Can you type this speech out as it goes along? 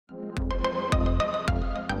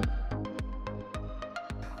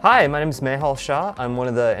Hi, my name is Mehal Shah. I'm one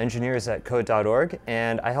of the engineers at Code.org,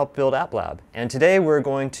 and I help build App Lab. And today we're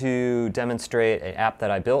going to demonstrate an app that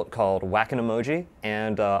I built called Whack-E-Moji,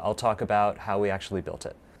 and I'll talk about how we actually built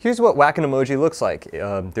it. Here's what Whack-E-Moji looks like.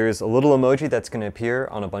 There's a little emoji that's going to appear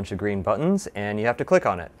on a bunch of green buttons, and you have to click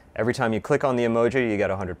on it. Every time you click on the emoji, you get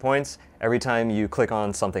 100 points. Every time you click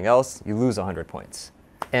on something else, you lose 100 points.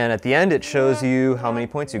 And at the end, it shows you how many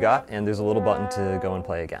points you got, and there's a little button to go and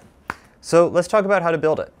play again. So let's talk about how to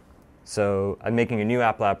build it. So I'm making a new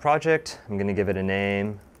App Lab project. I'm going to give it a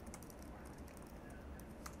name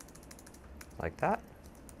like that.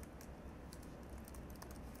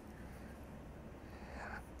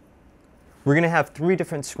 We're going to have 3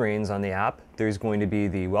 different screens on the app. There's going to be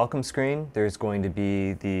the welcome screen, there's going to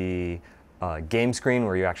be the game screen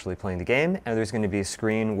where you're actually playing the game, and there's going to be a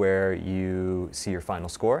screen where you see your final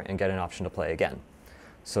score and get an option to play again.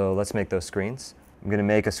 So let's make those screens. I'm going to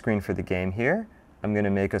make a screen for the game here. I'm going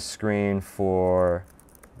to make a screen for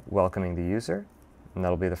welcoming the user, and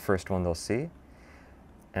that'll be the first one they'll see.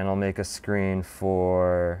 And I'll make a screen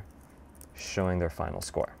for showing their final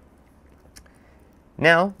score.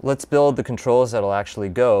 Now, let's build the controls that'll actually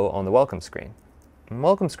go on the welcome screen. The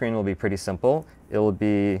welcome screen will be pretty simple. It will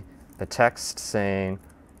be the text saying,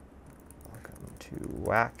 "Welcome to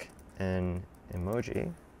Whack-E-Moji."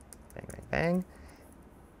 Bang, bang, bang.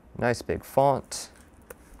 Nice big font.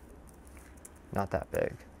 Not that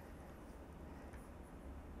big.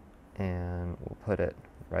 And we'll put it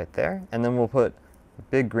right there. And then we'll put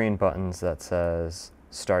big green buttons that says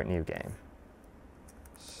Start New Game.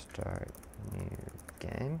 Start New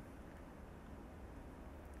Game.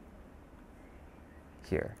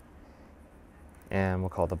 Here. And we'll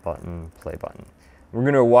call the button Play Button. We're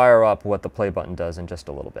going to wire up what the play button does in just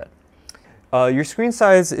a little bit. Your screen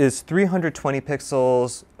size is 320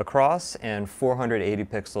 pixels across and 480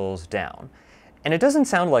 pixels down. And it doesn't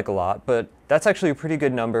sound like a lot, but that's actually a pretty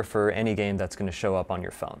good number for any game that's going to show up on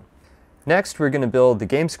your phone. Next, we're going to build the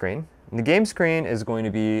game screen. And the game screen is going to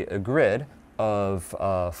be a grid of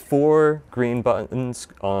 4 green buttons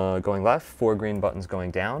going left, 4 green buttons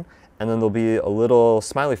going down, and then there'll be a little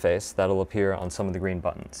smiley face that'll appear on some of the green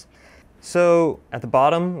buttons. So at the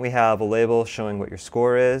bottom, we have a label showing what your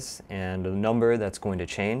score is and a number that's going to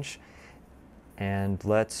change. And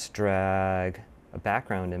let's drag a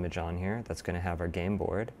background image on here that's going to have our game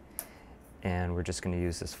board. And we're just going to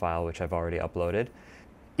use this file, which I've already uploaded.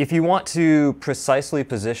 If you want to precisely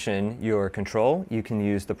position your control, you can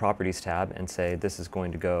use the Properties tab and say this is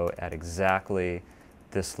going to go at exactly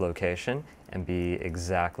this location and be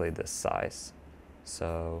exactly this size.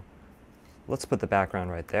 So let's put the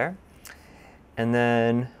background right there. And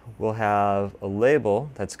then we'll have a label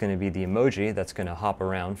that's going to be the emoji that's going to hop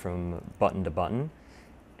around from button to button.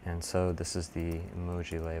 And so this is the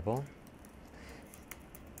emoji label.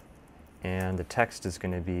 And the text is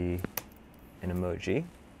going to be an emoji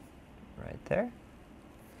right there.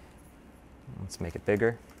 Let's make it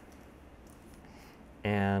bigger.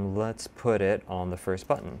 And let's put it on the first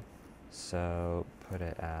button. So put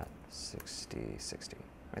it at 60, 60,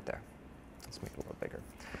 right there. Let's make it a little bigger.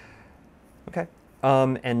 Okay,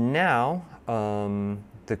 and now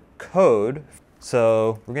the code.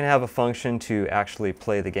 So we're going to have a function to actually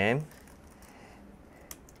play the game.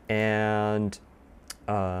 And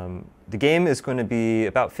the game is going to be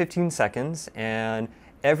about 15 seconds. And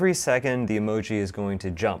every second, the emoji is going to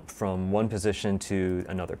jump from one position to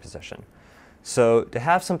another position. So to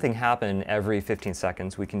have something happen every 15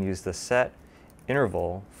 seconds, we can use the set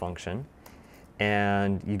interval function.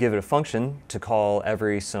 And you give it a function to call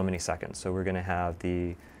every so many seconds. So we're going to have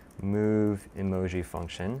the move emoji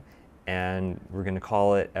function, and we're going to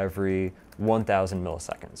call it every 1,000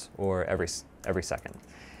 milliseconds, or every second.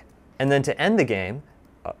 And then to end the game,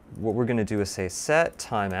 what we're going to do is say set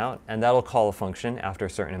timeout, and that'll call a function after a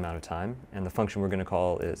certain amount of time. And the function we're going to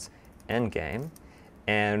call is end game.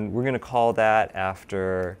 And we're going to call that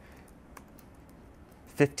after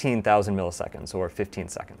 15,000 milliseconds, or 15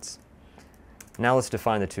 seconds. Now let's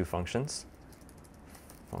define the 2 functions.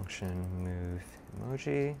 Function move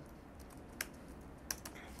emoji,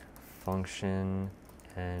 function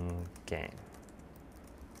end game.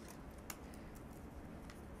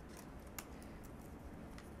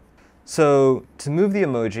 So to move the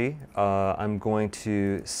emoji, I'm going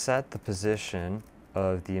to set the position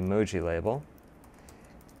of the emoji label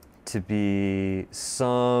to be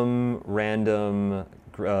some random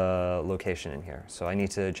location in here. So I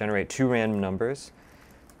need to generate 2 random numbers.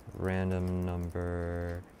 Random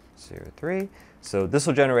number 0, 3. So this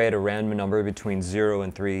will generate a random number between 0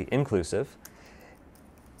 and 3 inclusive.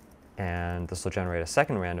 And this will generate a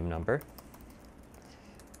second random number.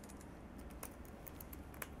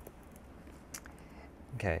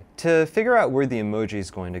 Okay, to figure out where the emoji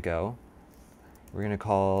is going to go, we're going to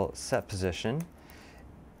call set position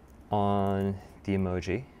on the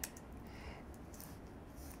emoji.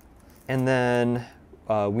 And then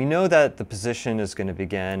we know that the position is going to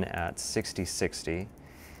begin at 60, 60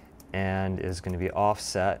 and is going to be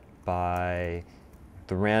offset by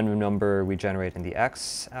the random number we generate in the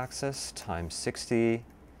x-axis times 60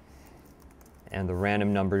 and the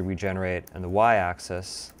random number we generate in the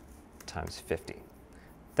y-axis times 50.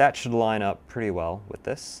 That should line up pretty well with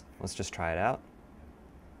this. Let's just try it out.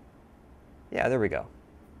 Yeah, there we go.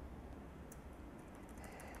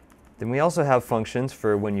 Then we also have functions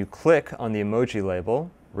for when you click on the emoji label,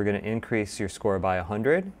 we're going to increase your score by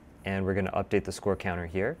 100, and we're going to update the score counter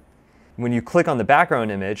here. When you click on the background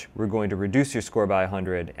image, we're going to reduce your score by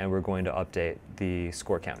 100, and we're going to update the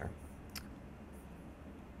score counter.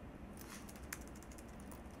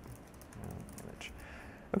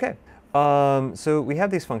 Okay, so we have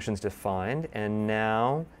these functions defined, and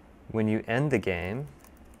now when you end the game,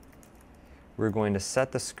 we're going to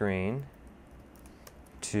set the screen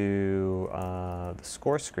to the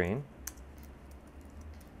score screen,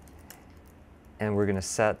 and we're going to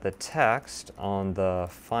set the text on the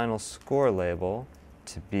final score label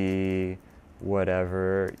to be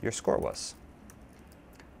whatever your score was.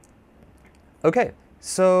 Okay,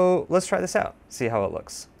 so let's try this out, see how it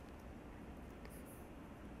looks.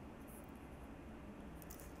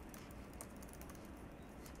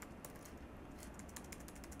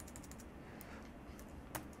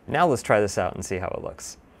 Now let's try this out and see how it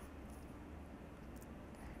looks.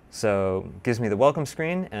 So it gives me the welcome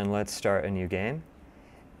screen, and let's start a new game.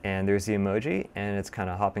 And there's the emoji, and it's kind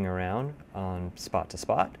of hopping around on spot to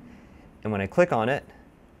spot. And when I click on it,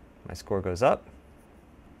 my score goes up.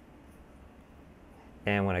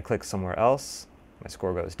 And when I click somewhere else, my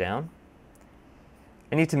score goes down.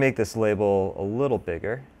 I need to make this label a little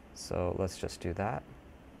bigger, so let's just do that.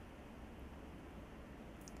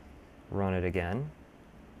 Run it again.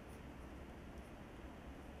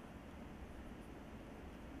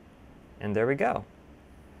 And there we go.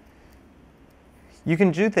 You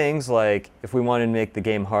can do things like, if we wanted to make the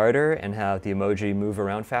game harder and have the emoji move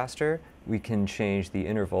around faster, we can change the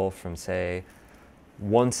interval from, say,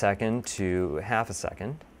 1 second to half a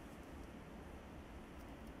second.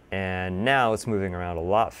 And now it's moving around a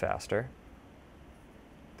lot faster.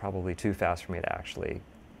 Probably too fast for me to actually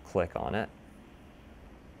click on it.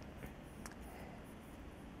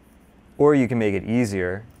 Or you can make it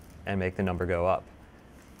easier and make the number go up.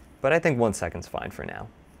 But I think 1 second's fine for now.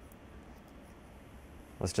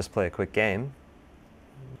 Let's just play a quick game.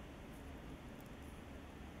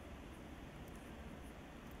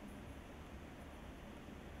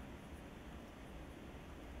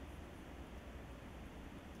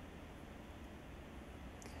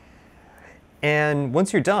 And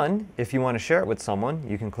once you're done, if you want to share it with someone,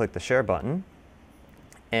 you can click the share button.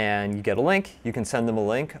 And you get a link. You can send them a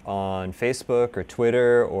link on Facebook or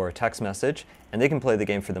Twitter or a text message, and they can play the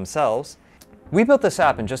game for themselves. We built this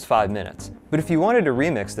app in just 5 minutes, but if you wanted to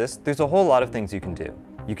remix this, there's a whole lot of things you can do.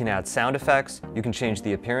 You can add sound effects, you can change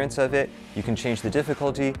the appearance of it, you can change the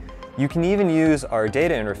difficulty, you can even use our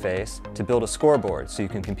data interface to build a scoreboard so you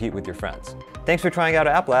can compete with your friends. Thanks for trying out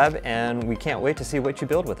App Lab, and we can't wait to see what you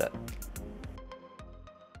build with it.